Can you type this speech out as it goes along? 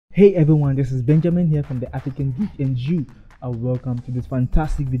Hey everyone, this is Benjamin here from the African Geek, and you are welcome to this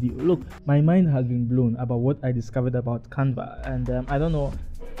fantastic video. Look, my mind has been blown about what I discovered about Canva, and I don't know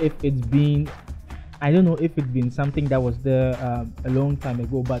if it's been something that was there a long time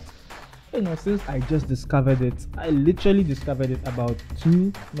ago, but since I just discovered it, I literally discovered it about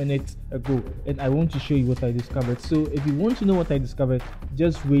 2 minutes ago, and I want to show you what I discovered. So if you want to know what I discovered,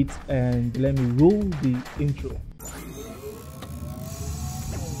 just wait and let me roll the intro.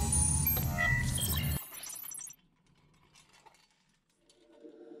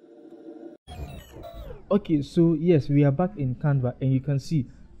 Okay, so yes, we are back in Canva, and you can see,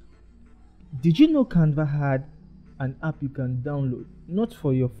 did you know Canva had an app you can download, not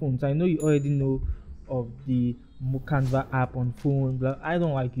for your phones? I know you already know of the Canva app on phone, but I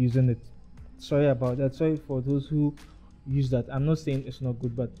don't like using it. Sorry about that. Sorry for those who use that. I'm not saying it's not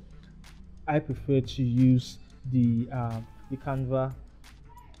good, but I prefer to use the Canva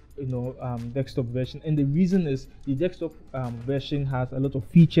desktop version, and the reason is the desktop version has a lot of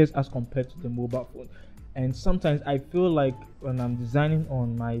features as compared to the mobile phone. And sometimes I feel like when I'm designing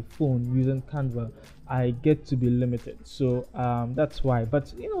on my phone using Canva, I get to be limited. So that's why.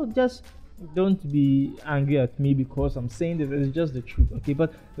 But just don't be angry at me because I'm saying this. It's just the truth. Okay,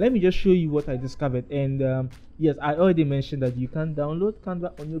 but let me just show you what I discovered. And yes, I already mentioned that you can download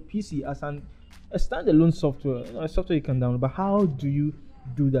Canva on your PC as a standalone software, a software you can download. But how do you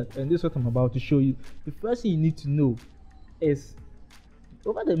do that? And this is what I'm about to show you. The first thing you need to know is,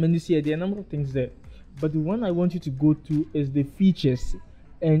 over the menu here, there are a number of things there, but the one I want you to go to is the features.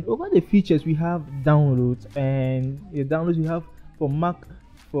 And over the features, we have downloads, and the downloads we have for Mac,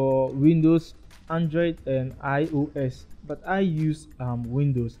 for Windows, Android, and iOS. But I use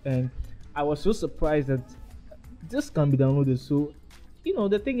Windows, and I was so surprised that this can be downloaded. So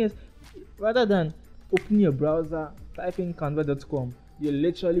the thing is, rather than opening your browser, typing canva.com, you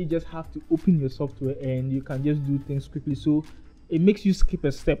literally just have to open your software and you can just do things quickly. So it makes you skip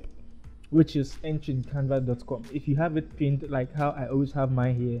a step, which is entering canva.com. If you have it pinned like how I always have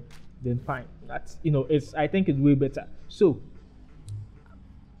mine here, then fine. That's I think it's way better. So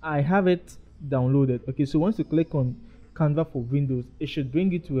I have it downloaded. Okay, so once you click on Canva for Windows, it should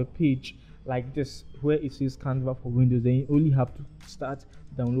bring you to a page like this where it says Canva for Windows. Then you only have to start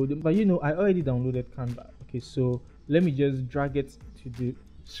downloading. But I already downloaded Canva. Okay, so let me just drag it to the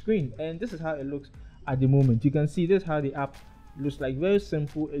screen, and this is how it looks at the moment. You can see this is how the app looks like. Very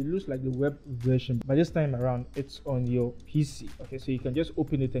simple. It looks like the web version, but this time around it's on your PC. Okay, so you can just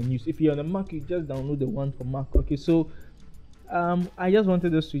open it and use. If you're on a Mac, you just download the one for Mac. Okay, so I just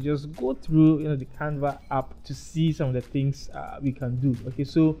wanted us to just go through the Canva app to see some of the things we can do. Okay,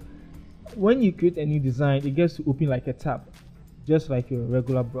 so when you create a new design, it gets to open like a tab, just like your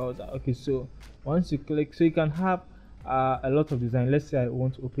regular browser. Okay, so once you click, so you can have a lot of design. Let's say I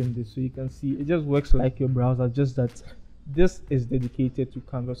want to open this, so you can see it just works like your browser, just that this is dedicated to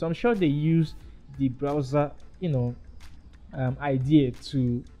Canva. So I'm sure they use the browser idea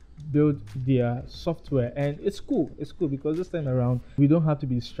to build their software, and it's cool because this time around we don't have to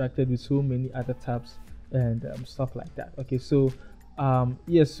be distracted with so many other tabs and stuff like that. Okay, so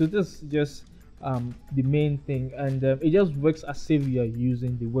yes, so this is just the main thing, and it just works as if you are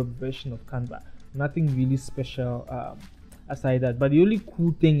using the web version of Canva. Nothing really special aside that, but the only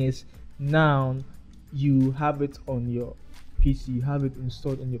cool thing is now you have it on your PC, you have it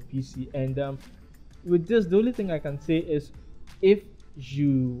installed on your PC. And with this, the only thing I can say is, if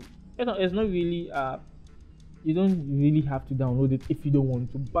it's not really you don't really have to download it if you don't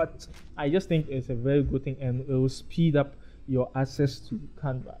want to, but I just think it's a very good thing, and it will speed up your access to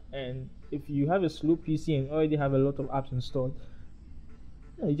Canva. And if you have a slow PC and already have a lot of apps installed,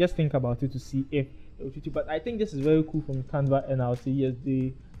 you just think about it to see if it will fit you. But I think this is very cool from Canva, and I'll say yes,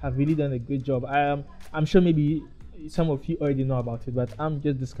 they have really done a great job. I'm sure maybe some of you already know about it, but I'm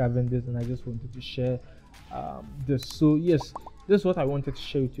just discovering this, and I just wanted to share this. So yes, this is what I wanted to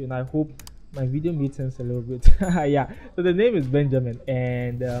share with you, and I hope my video made sense a little bit. Yeah, so the name is Benjamin,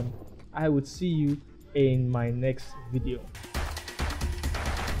 and I would see you in my next video.